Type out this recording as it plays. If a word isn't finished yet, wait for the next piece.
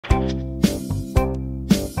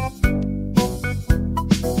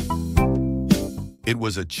It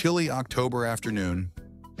was a chilly October afternoon,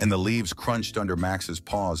 and the leaves crunched under Max's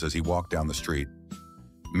paws as he walked down the street.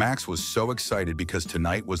 Max was so excited because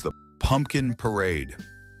tonight was the pumpkin parade.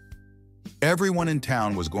 Everyone in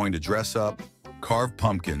town was going to dress up, carve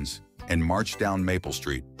pumpkins, and march down Maple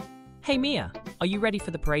Street. Hey Mia, are you ready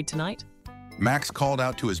for the parade tonight? Max called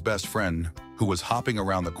out to his best friend, who was hopping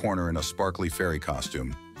around the corner in a sparkly fairy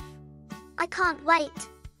costume. I can't wait.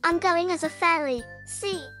 I'm going as a fairy.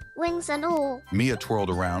 See, wings and all. Mia twirled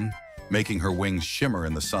around, making her wings shimmer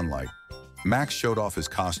in the sunlight. Max showed off his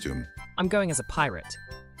costume. I'm going as a pirate.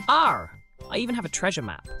 Arr! I even have a treasure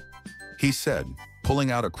map. He said,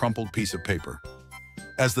 pulling out a crumpled piece of paper.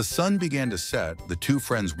 As the sun began to set, the two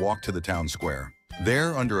friends walked to the town square.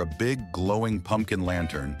 There, under a big, glowing pumpkin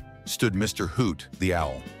lantern, stood Mr. Hoot, the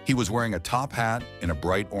owl. He was wearing a top hat and a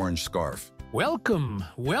bright orange scarf. Welcome,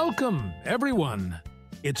 welcome, everyone.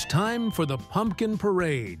 It's time for the pumpkin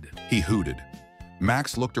parade. He hooted.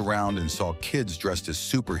 Max looked around and saw kids dressed as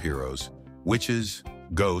superheroes, witches,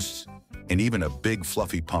 ghosts, and even a big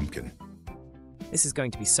fluffy pumpkin. This is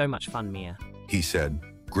going to be so much fun, Mia. He said,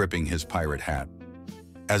 gripping his pirate hat.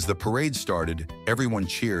 As the parade started, everyone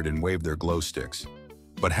cheered and waved their glow sticks.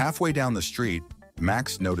 But halfway down the street,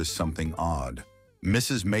 Max noticed something odd.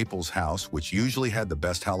 Mrs. Maple's house, which usually had the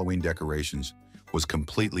best Halloween decorations, was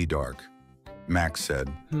completely dark. Max said,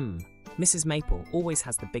 Mrs. Maple always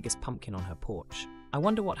has the biggest pumpkin on her porch. I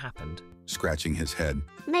wonder what happened. Scratching his head.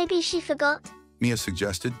 Maybe she forgot. Mia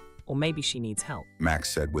suggested. Or maybe she needs help.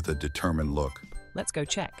 Max said with a determined look. Let's go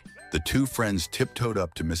check. The two friends tiptoed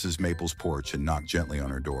up to Mrs. Maple's porch and knocked gently on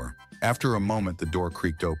her door. After a moment, the door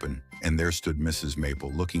creaked open, and there stood Mrs.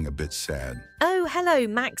 Maple, looking a bit sad. Oh, hello,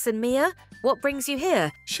 Max and Mia. What brings you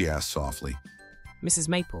here? She asked softly. Mrs.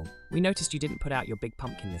 Maple, we noticed you didn't put out your big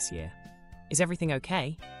pumpkin this year. Is everything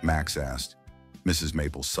okay? Max asked. Mrs.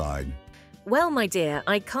 Maple sighed. Well, my dear,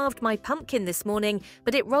 I carved my pumpkin this morning,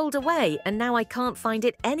 but it rolled away and now I can't find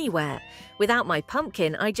it anywhere. Without my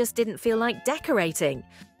pumpkin, I just didn't feel like decorating.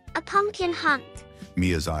 A pumpkin hunt.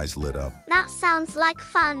 Mia's eyes lit up. That sounds like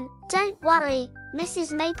fun. Don't worry,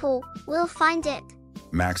 Mrs. Maple. We'll find it.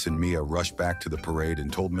 Max and Mia rushed back to the parade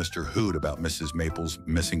and told Mr. Hoot about Mrs. Maple's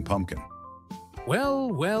missing pumpkin. Well,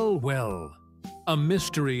 well, well. A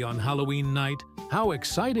mystery on Halloween night. How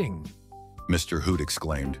exciting! Mr. Hoot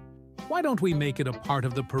exclaimed. Why don't we make it a part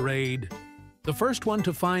of the parade? The first one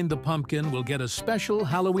to find the pumpkin will get a special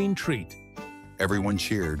Halloween treat. Everyone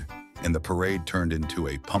cheered, and the parade turned into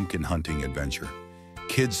a pumpkin hunting adventure.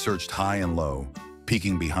 Kids searched high and low,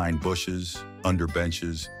 peeking behind bushes, under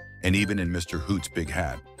benches, and even in Mr. Hoot's big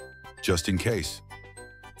hat, just in case.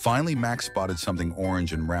 Finally, Max spotted something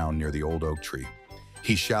orange and round near the old oak tree.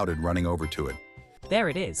 He shouted, running over to it. There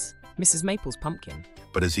it is, Mrs. Maple's pumpkin.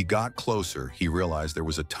 But as he got closer, he realized there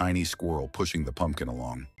was a tiny squirrel pushing the pumpkin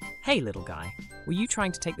along. Hey, little guy, were you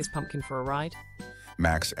trying to take this pumpkin for a ride?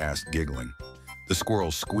 Max asked, giggling. The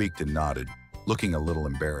squirrel squeaked and nodded, looking a little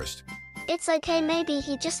embarrassed. It's okay, maybe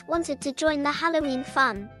he just wanted to join the Halloween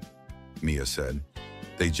fun. Mia said.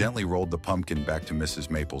 They gently rolled the pumpkin back to Mrs.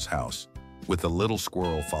 Maple's house, with the little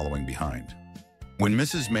squirrel following behind. When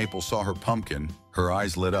Mrs. Maple saw her pumpkin, her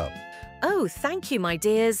eyes lit up. Oh, thank you, my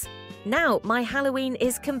dears. Now my Halloween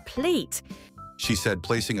is complete, she said,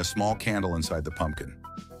 placing a small candle inside the pumpkin.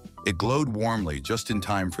 It glowed warmly just in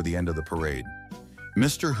time for the end of the parade.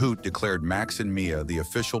 Mr. Hoot declared Max and Mia the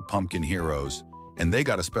official pumpkin heroes, and they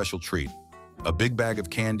got a special treat, a big bag of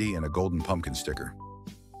candy and a golden pumpkin sticker.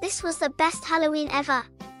 This was the best Halloween ever,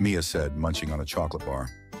 Mia said, munching on a chocolate bar.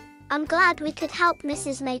 I'm glad we could help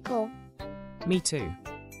Mrs. Maple. Me too.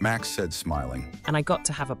 Max said, smiling. And I got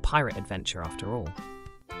to have a pirate adventure after all.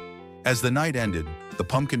 As the night ended, the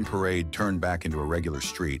pumpkin parade turned back into a regular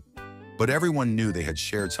street, but everyone knew they had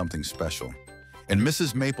shared something special. And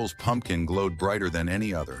Mrs. Maple's pumpkin glowed brighter than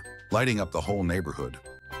any other, lighting up the whole neighborhood.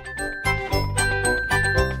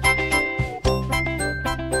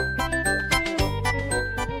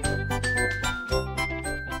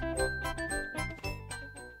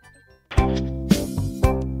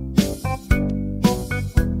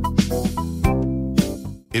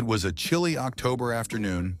 It was a chilly October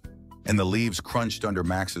afternoon, and the leaves crunched under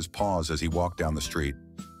Max's paws as he walked down the street.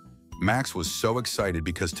 Max was so excited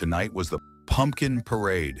because tonight was the pumpkin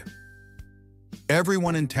parade.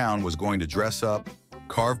 Everyone in town was going to dress up,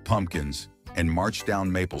 carve pumpkins, and march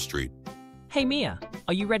down Maple Street. Hey Mia,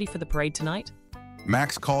 are you ready for the parade tonight?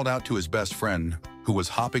 Max called out to his best friend, who was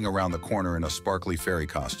hopping around the corner in a sparkly fairy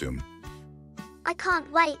costume. I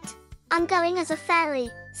can't wait. I'm going as a fairy.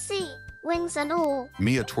 See, wings and all.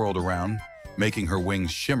 Mia twirled around, making her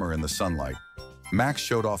wings shimmer in the sunlight. Max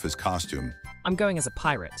showed off his costume. I'm going as a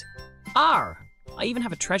pirate. Arr! I even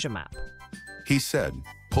have a treasure map. he said,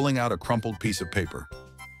 pulling out a crumpled piece of paper.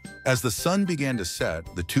 As the sun began to set,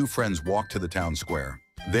 the two friends walked to the town square.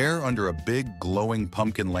 There, under a big, glowing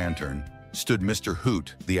pumpkin lantern, stood Mr.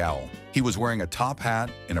 Hoot, the owl. He was wearing a top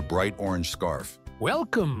hat and a bright orange scarf.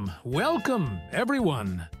 Welcome, welcome,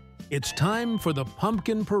 everyone. It's time for the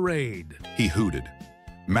pumpkin parade. He hooted.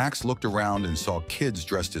 Max looked around and saw kids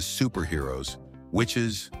dressed as superheroes,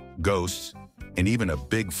 witches, ghosts, and even a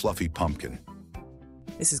big fluffy pumpkin.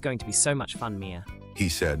 This is going to be so much fun, Mia. He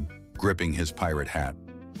said, gripping his pirate hat.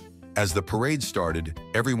 As the parade started,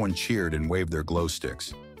 everyone cheered and waved their glow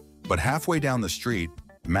sticks. But halfway down the street,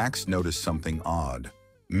 Max noticed something odd.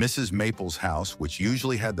 Mrs. Maple's house, which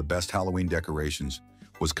usually had the best Halloween decorations,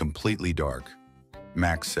 was completely dark.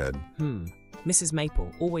 Max said, Mrs. Maple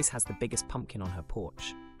always has the biggest pumpkin on her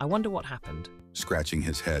porch. I wonder what happened. scratching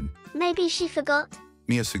his head. Maybe she forgot.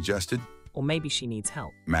 Mia suggested. Or maybe she needs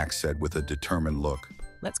help. Max said with a determined look.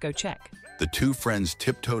 Let's go check. The two friends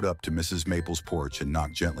tiptoed up to Mrs. Maple's porch and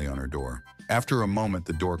knocked gently on her door. After a moment,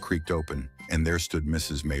 the door creaked open, and there stood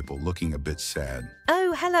Mrs. Maple, looking a bit sad.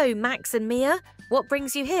 Oh, hello, Max and Mia. What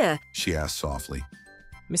brings you here? She asked softly.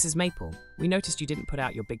 Mrs. Maple, we noticed you didn't put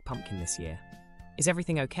out your big pumpkin this year. Is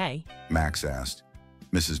everything okay? Max asked.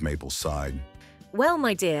 Mrs. Maple sighed. Well,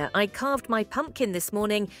 my dear, I carved my pumpkin this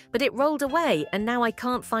morning, but it rolled away and now I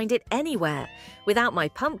can't find it anywhere. Without my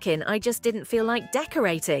pumpkin, I just didn't feel like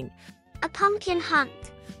decorating. A pumpkin hunt.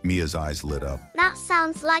 Mia's eyes lit up. That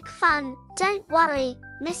sounds like fun. Don't worry,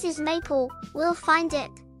 Mrs. Maple. We'll find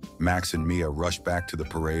it. Max and Mia rushed back to the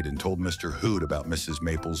parade and told Mr. Hoot about Mrs.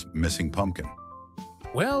 Maple's missing pumpkin.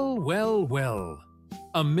 Well, well, well.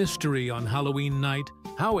 A mystery on Halloween night.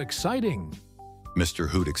 How exciting! Mr.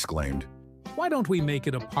 Hoot exclaimed. Why don't we make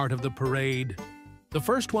it a part of the parade? The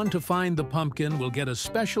first one to find the pumpkin will get a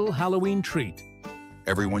special Halloween treat.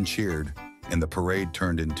 Everyone cheered, and the parade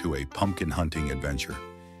turned into a pumpkin hunting adventure.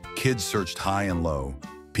 Kids searched high and low,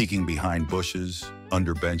 peeking behind bushes,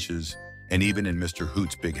 under benches, and even in Mr.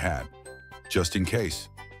 Hoot's big hat, just in case.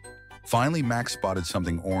 Finally, Max spotted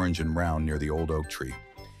something orange and round near the old oak tree.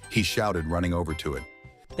 He shouted, running over to it.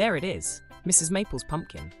 There it is, Mrs. Maple's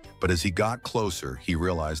pumpkin. But as he got closer, he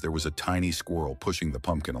realized there was a tiny squirrel pushing the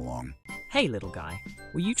pumpkin along. Hey, little guy,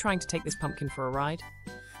 were you trying to take this pumpkin for a ride?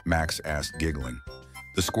 Max asked, giggling.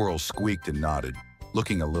 The squirrel squeaked and nodded,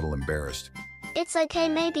 looking a little embarrassed. It's okay,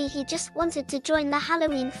 maybe he just wanted to join the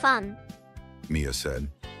Halloween fun. Mia said.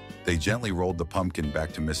 They gently rolled the pumpkin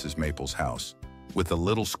back to Mrs. Maple's house, with the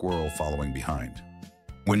little squirrel following behind.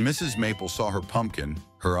 When Mrs. Maple saw her pumpkin,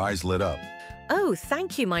 her eyes lit up. Oh,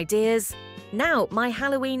 thank you, my dears. Now my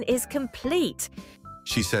Halloween is complete.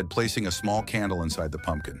 She said, placing a small candle inside the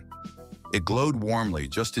pumpkin. It glowed warmly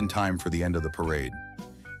just in time for the end of the parade.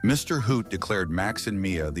 Mr. Hoot declared Max and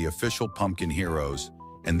Mia the official pumpkin heroes,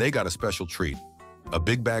 and they got a special treat, a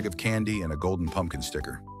big bag of candy and a golden pumpkin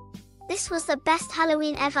sticker. This was the best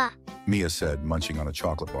Halloween ever. Mia said, munching on a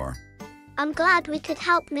chocolate bar. I'm glad we could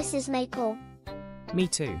help Mrs. Maple. Me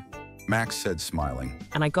too. Max said, smiling.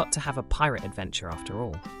 And I got to have a pirate adventure after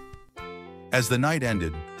all. As the night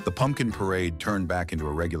ended, the pumpkin parade turned back into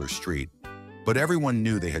a regular street, but everyone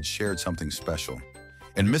knew they had shared something special,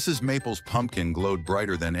 and Mrs. Maple's pumpkin glowed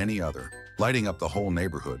brighter than any other, lighting up the whole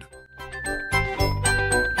neighborhood.